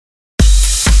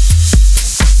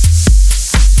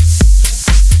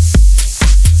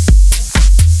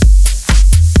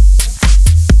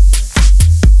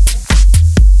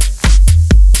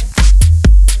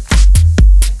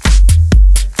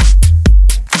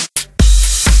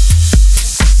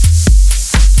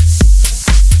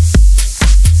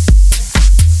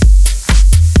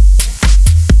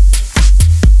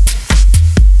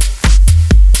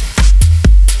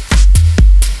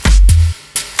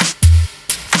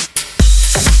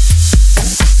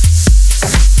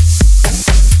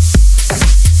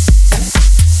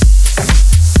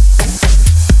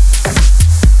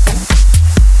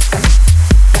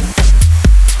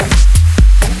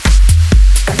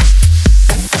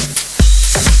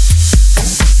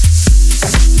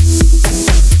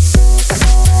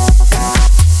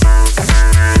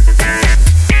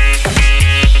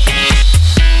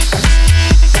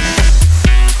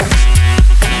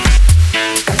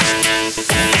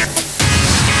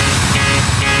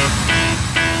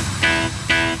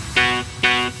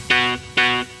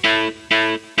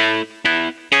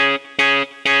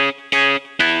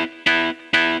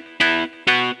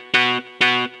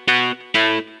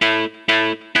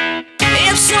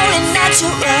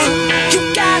natural.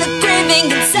 You got a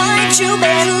craving inside, you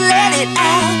better let it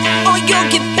out, or you'll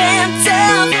get bent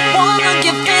up. Wanna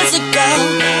get physical,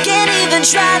 can't even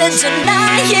try to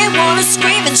deny it. Wanna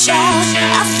scream and shout,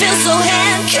 I feel so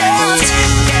handcuffed.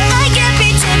 I get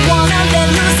beaten, wanna then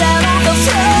lose out on the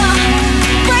floor.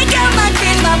 Break out my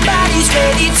feet, my body's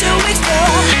ready to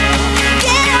explore.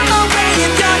 Get out my way,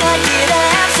 you're gonna get a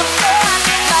have some fun.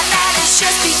 My night has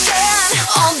just begun,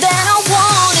 all that I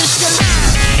want is to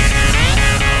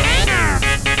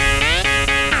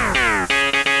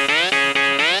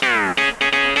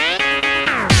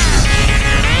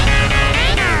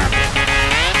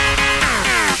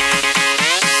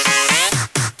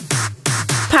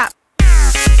pop.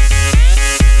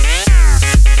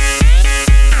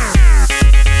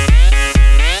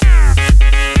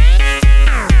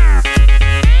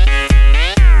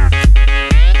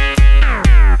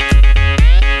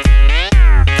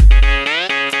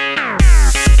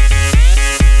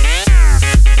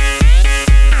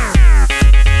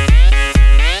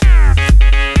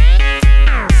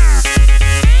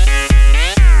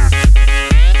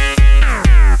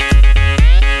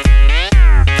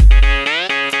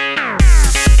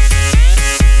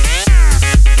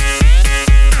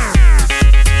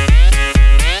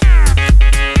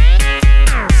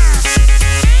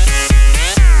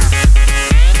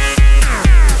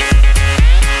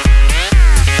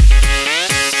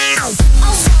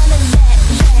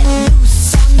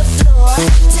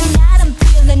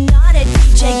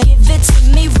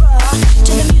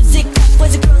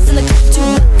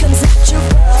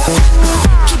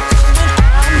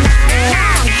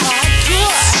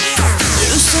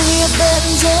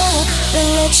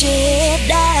 your head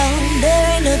down,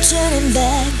 there ain't no turning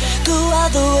back. Go all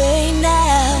the way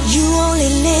now. You only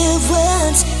live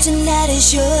once, tonight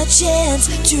is your chance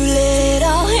to let it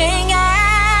all hang out.